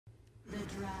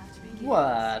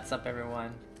What's up,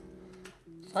 everyone?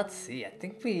 Let's see. I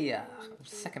think we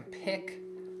second pick.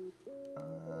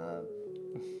 I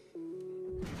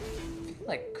feel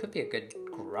like could be a good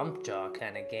Grumpjaw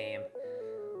kind of game.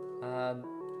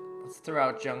 Let's throw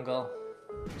out jungle.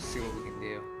 See what we can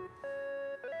do.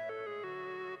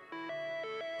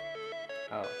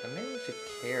 Oh, then maybe we should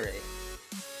carry.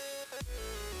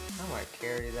 I want to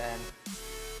carry then.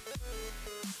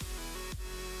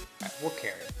 Alright, we'll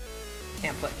carry.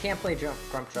 Can't play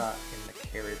Grumpjaw in the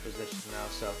carry position now,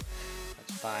 so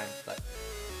that's fine. But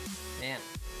man,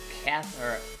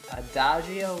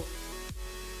 Adagio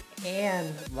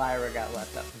and Lyra got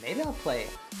left up. Maybe I'll play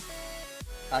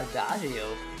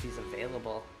Adagio if he's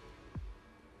available.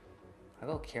 I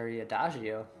will carry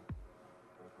Adagio.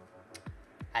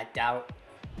 I doubt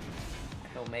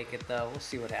he'll make it though. We'll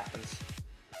see what happens.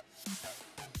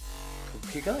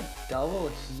 Could we go double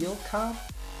heal comp?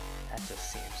 That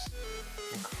just seems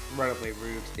incredibly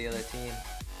rude to the other team.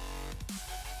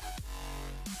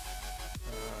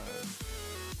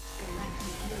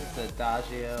 There's the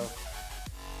Adagio.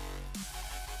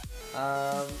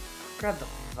 Grab the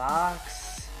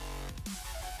Vox.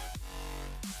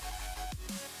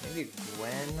 Maybe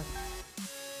Gwen. 10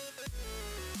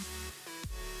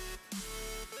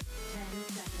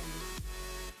 seconds.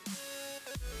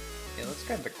 Yeah, let's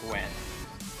grab the Gwen.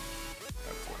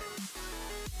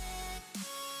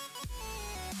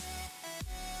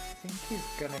 I think he's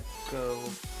gonna go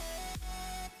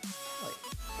like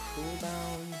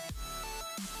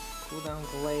cooldown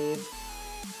glaive.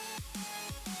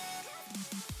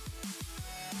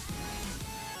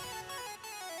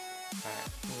 Alright,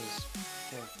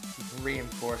 let's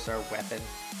reinforce our weapon.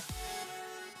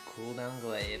 Cooldown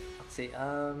glaive. Let's see,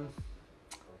 I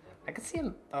can see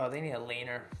him. Oh, they need a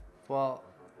laner. Well,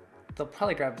 they'll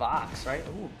probably grab Vox, right?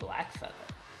 Ooh, Black Feather.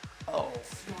 Oh,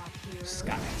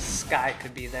 Sky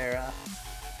could be their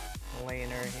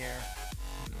laner here.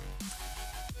 I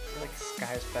feel like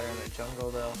Sky's better in the jungle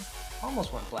though.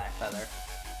 Almost went Black Feather. I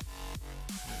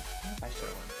wonder if I should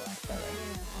have went Black Feather.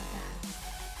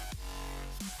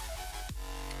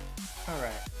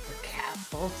 Alright, so cap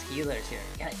both healers here.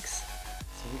 Yikes.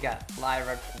 So we got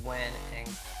Lyra, Gwen, and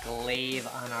Glaive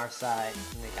on our side.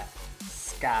 And we got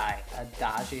Sky,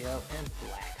 Adagio, and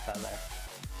Black Feather.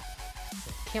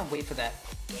 Can't wait for that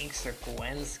Gangster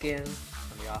Gwen skin.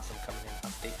 That'll be awesome coming in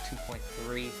update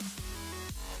 2.3.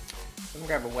 I'm gonna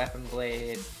grab a Weapon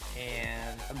Blade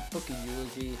and a Book of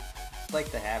Eulogy. I'd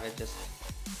like to have it, just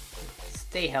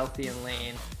stay healthy in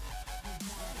lane.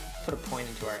 Put a point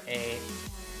into our A.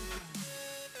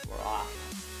 We're off.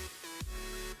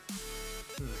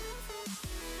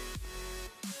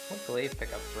 What Glaive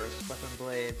pick up first? Weapon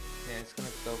Blade. Yeah, it's gonna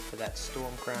go for that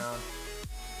Storm Crown.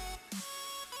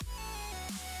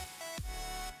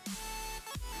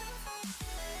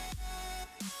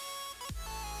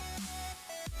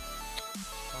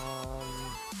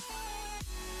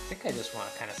 I think I just want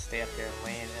to kind of stay up here in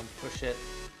lane and push it.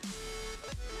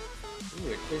 Ooh,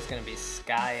 it is going to be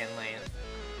Sky in lane.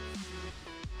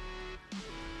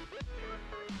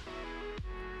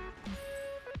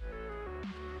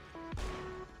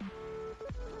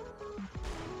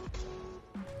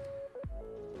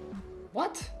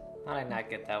 What? How did I not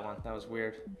get that one? That was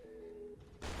weird.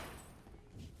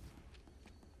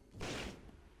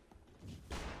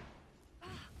 I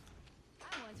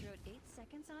once wrote 8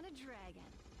 seconds on a dragon.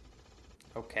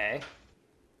 Okay.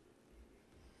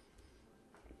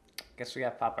 Guess we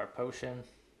gotta pop our potion.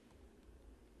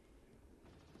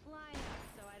 Line up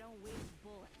so I don't waste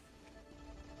bullets.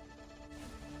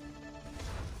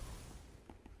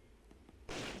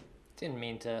 Didn't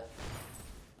mean to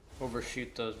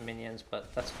overshoot those minions,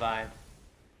 but that's fine.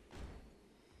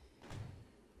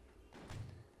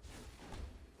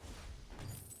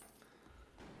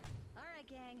 Alright,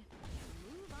 gang.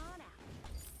 Move on out.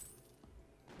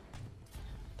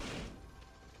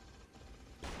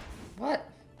 What?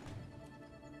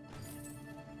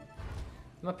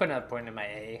 I'm gonna put another point in my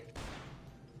A.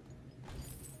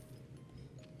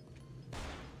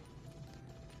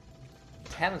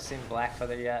 Haven't seen Black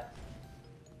Feather yet.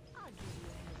 I'll give you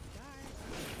a head start.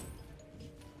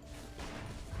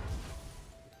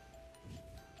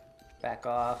 Back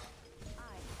off. I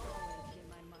always get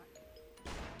my mark.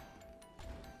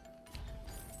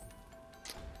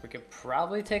 We could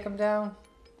probably take him down.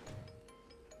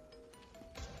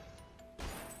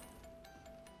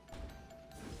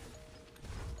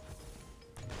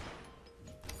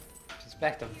 He's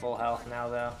back to full health now,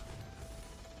 though.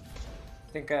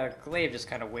 I think Glaive just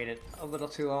kind of waited a little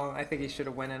too long. I think he should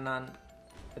have went in on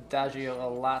Adagio a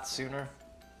lot sooner.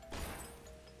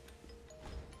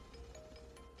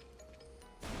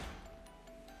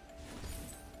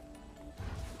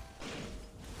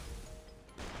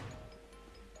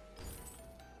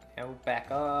 we'll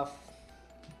back off.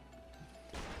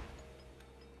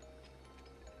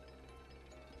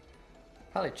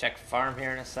 Probably check farm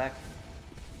here in a sec.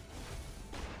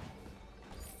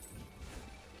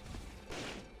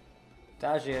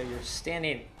 Adagio, you're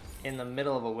standing in the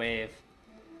middle of a wave.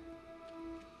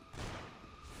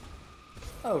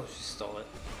 Oh, she stole it.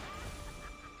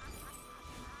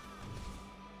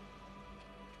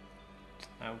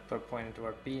 I'll put a point into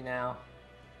our B now.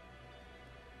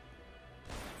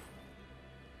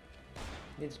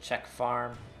 Need to check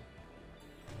farm.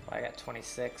 Oh, I got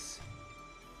 26.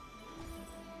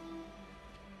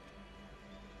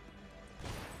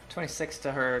 26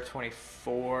 to her,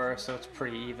 24, so it's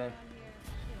pretty even.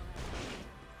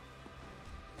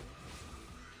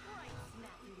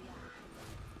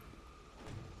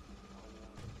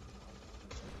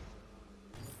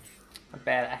 Not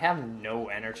bad. I have no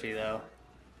energy though.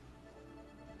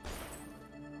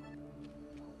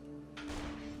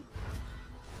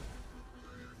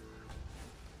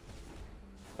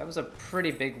 That was a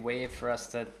pretty big wave for us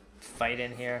to fight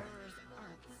in here.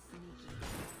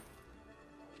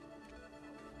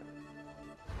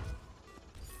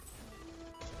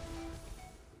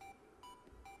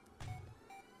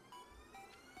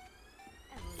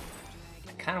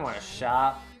 I kind of want to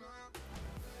shop.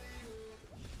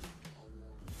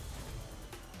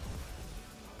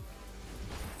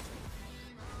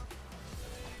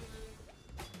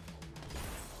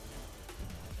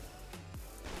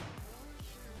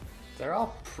 They're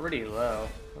all pretty low.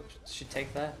 Oops, should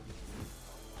take that.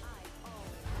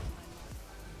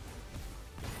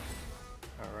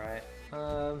 Alright.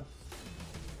 Let's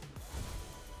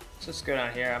just go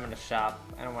down here. I'm gonna shop.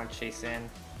 I don't want to chase in.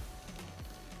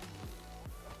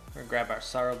 We're gonna grab our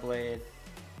Sorrow Blade.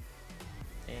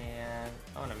 And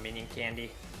I want a minion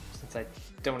candy. Since I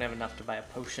don't have enough to buy a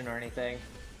potion or anything.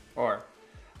 Or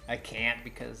I can't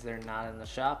because they're not in the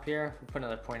shop here. We'll put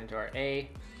another point into our A.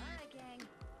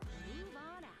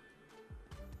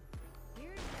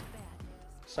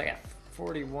 So I got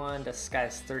 41, this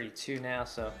guy's 32 now,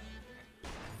 so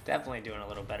definitely doing a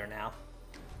little better now.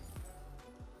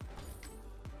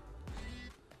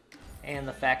 And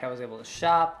the fact I was able to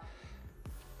shop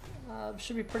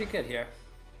should be pretty good here.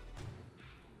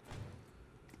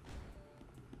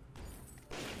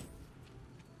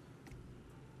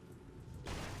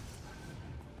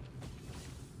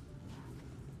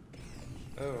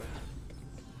 Oh.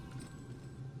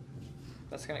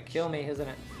 That's gonna kill me, isn't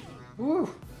it?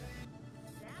 Woo!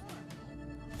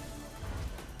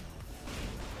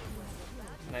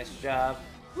 Nice job.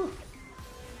 Woo.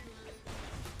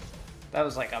 That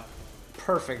was like a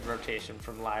perfect rotation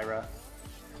from Lyra.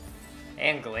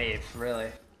 And Glaive,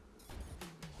 really.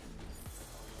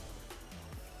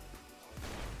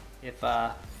 If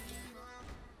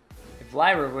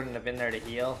Lyra wouldn't have been there to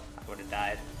heal, I would have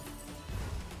died.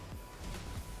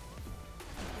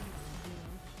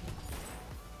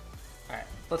 Alright,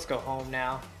 let's go home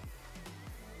now.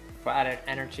 For added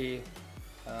energy,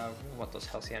 we want those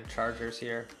Halcyon Chargers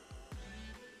here.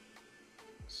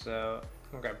 So,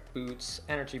 I'm gonna grab boots,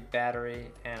 energy battery,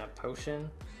 and a potion.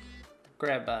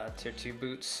 Grab tier 2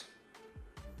 boots.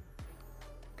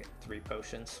 Get 3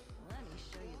 potions.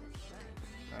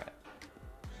 Alright.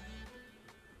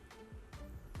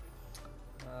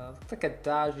 Looks like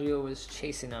Adagio was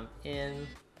chasing them in.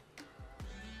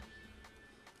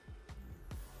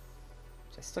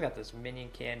 I still got this minion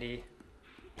candy.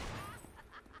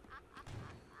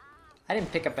 I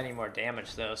didn't pick up any more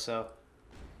damage though, so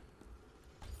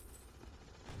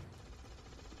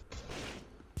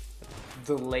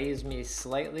delays me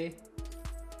slightly.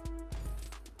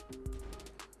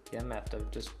 Yeah, I'm gonna have to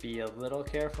just be a little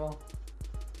careful.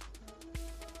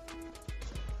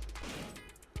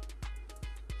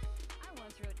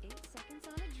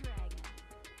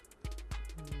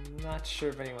 Not sure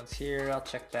if anyone's here. I'll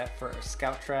check that for a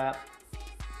scout trap.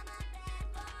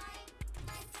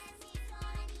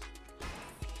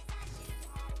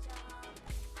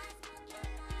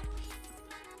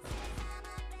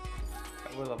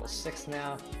 We're level 6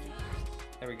 now.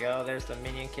 There we go. There's the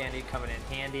minion candy coming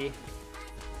in handy.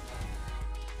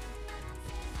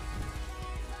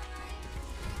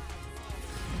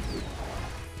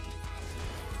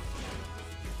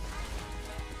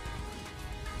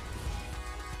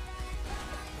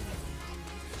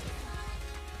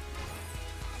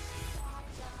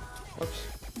 Whoops.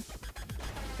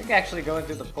 I think actually going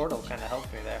through the portal kind of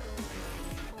helped me there.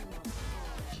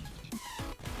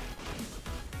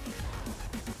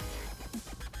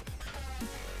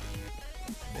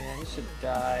 Yeah, he should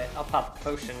die. I'll pop a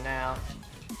potion now.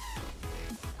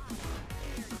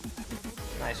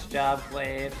 Nice job,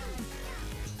 Glaive.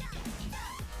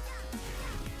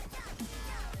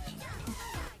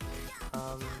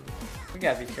 We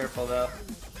gotta be careful though.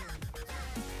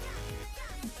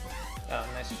 Oh,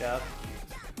 nice job.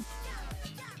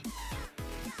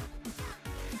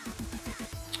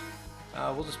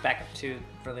 We'll just back up to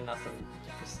really nothing.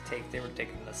 Just they were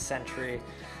taking the sentry.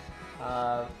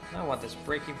 I want this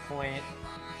breaking point.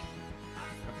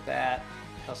 Like that.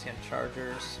 Halcyon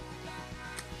Chargers.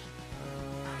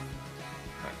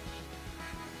 Right.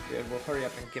 Good, we'll hurry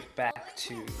up and get back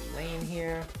to lane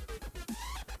here.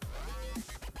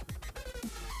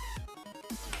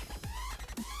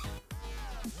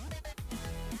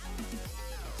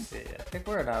 Let's see, I think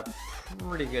we're in a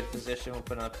pretty good position. We'll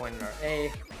put another point in our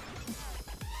A.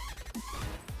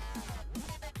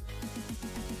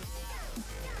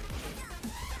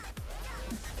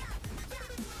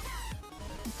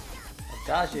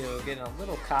 Adagio getting a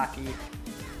little cocky.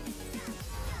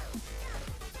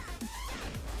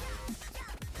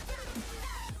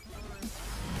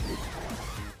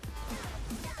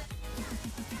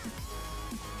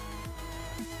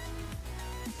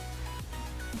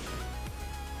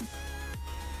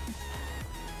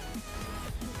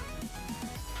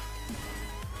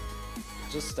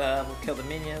 Just we'll kill the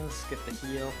minions, get the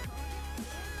heal.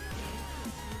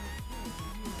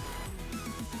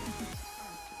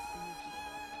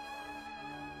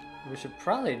 We should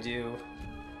probably do...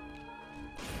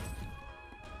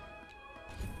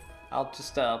 I'll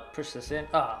just push this in.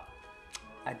 Oh,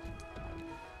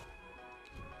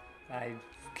 I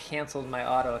canceled my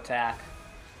auto attack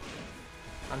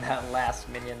on that last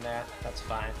minion there. That's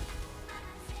fine.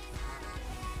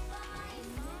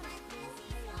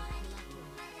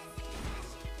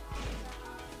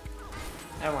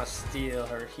 I don't want to steal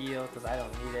her heal because I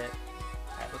don't need it.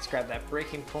 Alright, let's grab that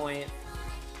breaking point.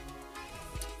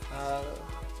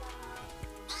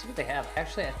 See what they have.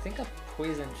 Actually, I think a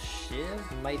poison shiv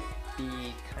might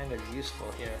be kind of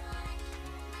useful here.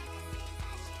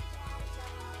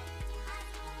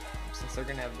 Since they're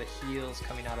gonna have the heals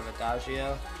coming out of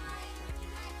Adagio.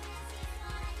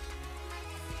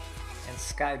 And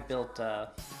Sky built a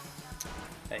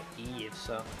Eve,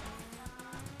 so.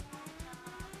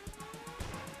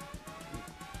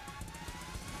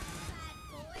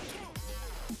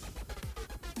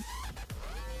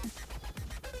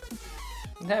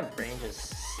 That range is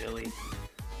silly.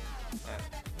 Right.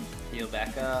 Heal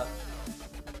back up.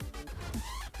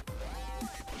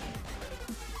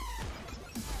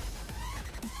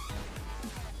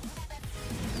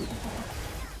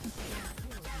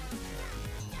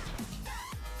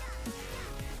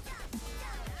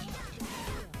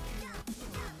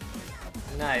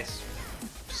 Nice.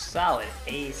 Solid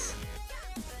ace.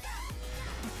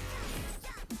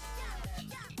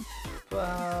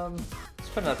 Let's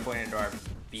put another point into our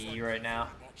B right now.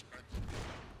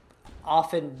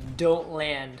 Often don't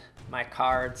land my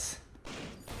cards.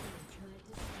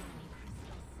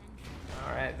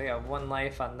 Alright, they got 1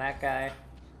 life on that guy.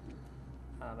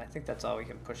 I think that's all we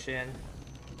can push in.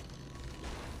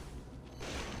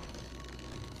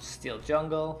 Steal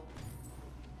jungle.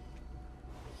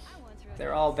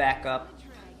 They're all back up.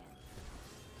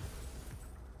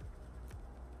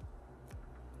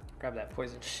 Grab that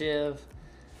poison shiv.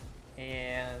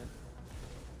 And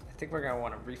I think we're going to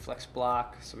want a reflex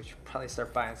block, so we should probably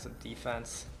start buying some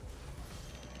defense.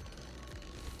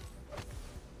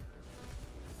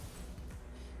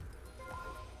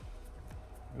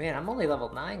 Man, I'm only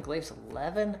level 9, Glaive's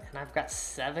 11, and I've got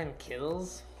 7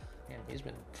 kills. Man, he's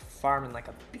been farming like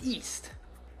a beast.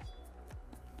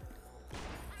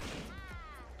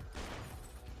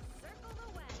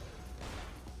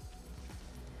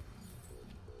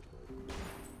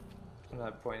 I'm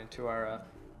not pointing to our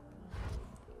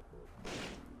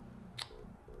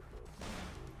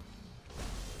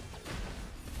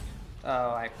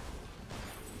oh,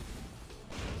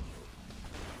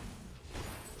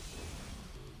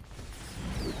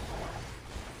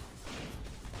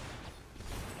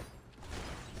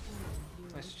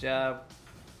 nice job.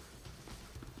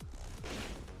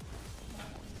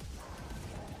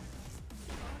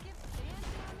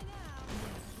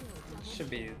 Should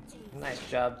be a nice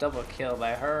job. Double kill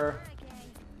by her.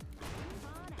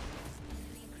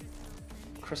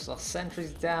 Crystal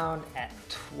Sentry's down at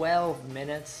 12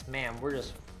 minutes. Man, we're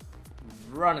just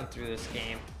running through this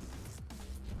game.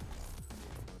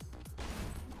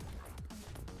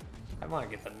 I want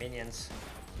to get the minions.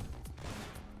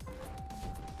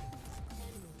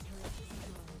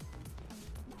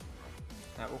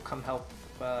 We'll come help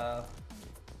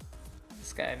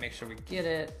this guy, make sure we get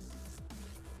it.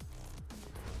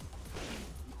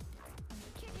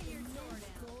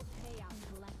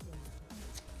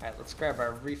 Alright, let's grab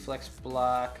our reflex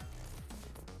block.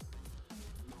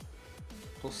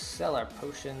 We'll sell our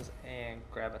potions and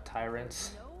grab a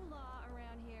tyrant. No law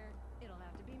around here. It'll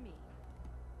have to be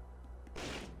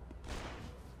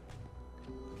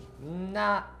me.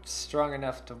 Not strong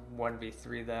enough to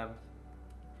 1v3 them.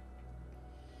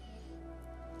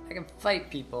 I can fight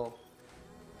people,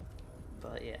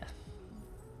 but yeah.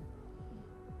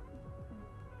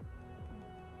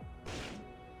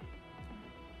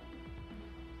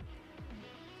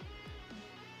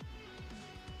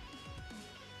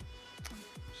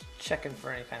 Just checking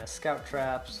for any kind of scout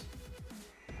traps.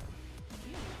 You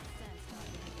make sense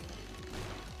talking to me.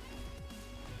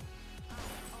 I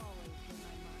always hit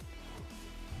my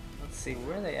mark. Let's see,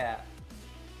 where are they at?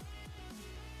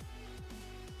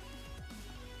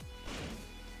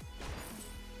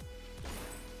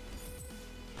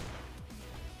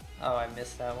 Oh, I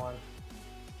missed that one.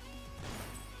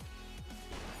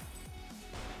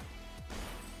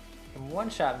 I can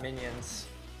one-shot minions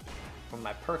when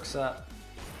my perk's up.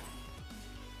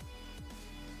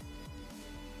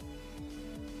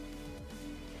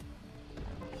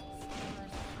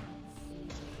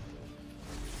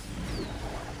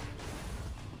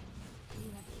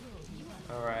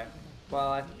 Alright,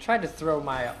 well I tried to throw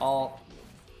my ult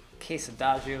in case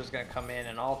Adagio was going to come in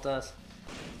and ult us.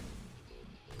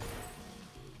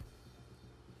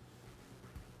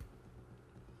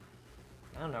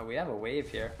 I don't know, we have a wave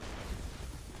here.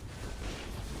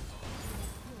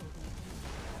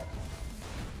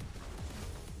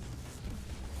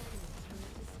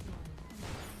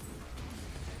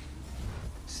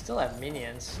 Still have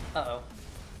minions. Uh-oh.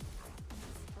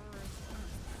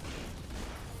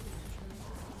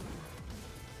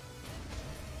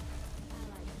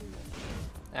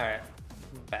 Alright,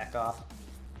 back off.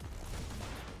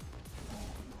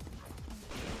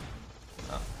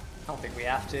 Oh, I don't think we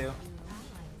have to.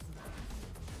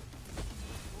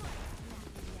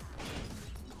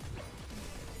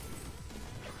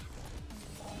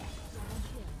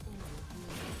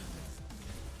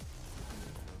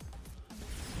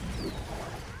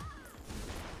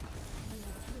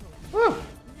 Woo!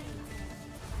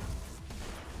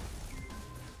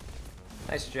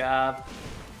 Nice job.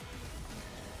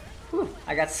 Whew,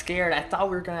 I got scared. I thought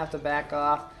we were gonna have to back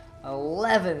off.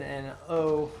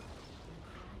 11-0.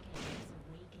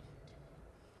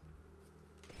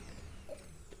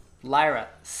 Lyra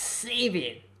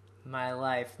saving my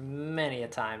life many a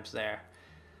times there.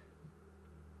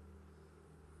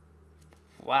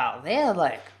 Wow, they had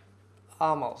like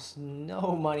almost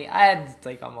no money. I had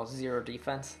like almost zero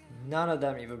defense. None of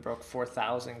them even broke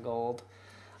 4,000 gold.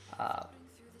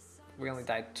 We only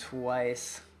died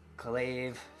twice.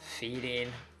 Glaive,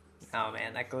 feeding. Oh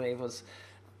man, that glaive was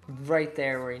right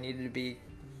there where he needed to be,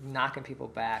 knocking people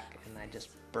back, and I just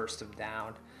burst him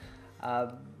down.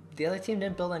 The other team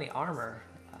didn't build any armor.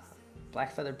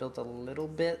 Blackfeather built a little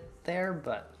bit there,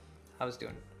 but I was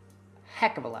doing a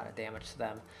heck of a lot of damage to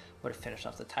them. Would have finished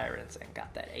off the tyrants and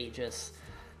got that Aegis.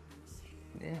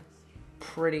 Yeah,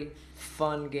 pretty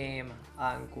fun game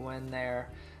on Gwen there.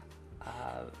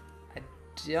 I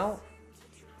don't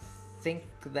think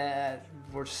that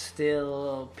we're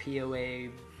still POA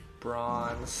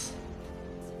bronze.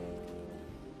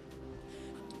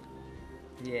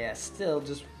 Yeah, still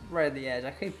just right at the edge.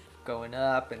 I keep going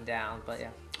up and down, but yeah,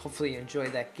 hopefully you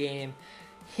enjoyed that game.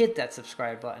 Hit that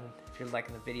subscribe button if you're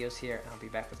liking the videos here, and I'll be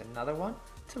back with another one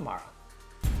tomorrow.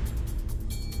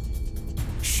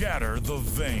 Shatter the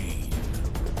Vain.